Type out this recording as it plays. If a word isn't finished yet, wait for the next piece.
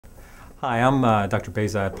Hi, I'm Dr.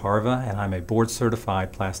 Behzad Parva, and I'm a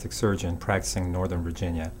board-certified plastic surgeon practicing in Northern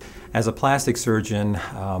Virginia. As a plastic surgeon,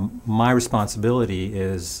 my responsibility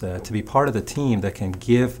is to be part of the team that can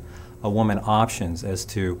give a woman options as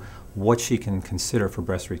to what she can consider for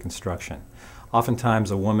breast reconstruction.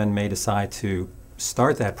 Oftentimes, a woman may decide to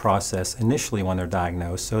start that process initially when they're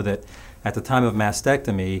diagnosed, so that at the time of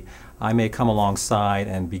mastectomy, I may come alongside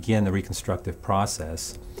and begin the reconstructive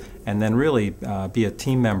process, and then really be a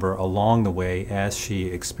team member along the way as she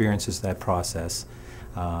experiences that process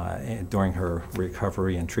during her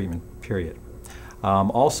recovery and treatment period.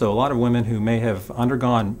 Also, a lot of women who may have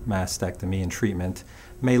undergone mastectomy and treatment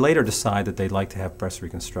may later decide that they'd like to have breast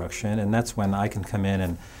reconstruction, and that's when I can come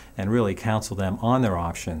in and really counsel them on their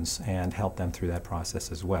options and help them through that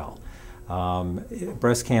process as well.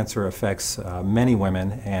 Breast cancer affects many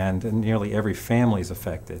women, and nearly every family is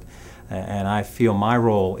affected. And I feel my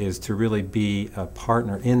role is to really be a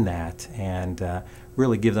partner in that and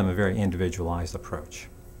really give them a very individualized approach.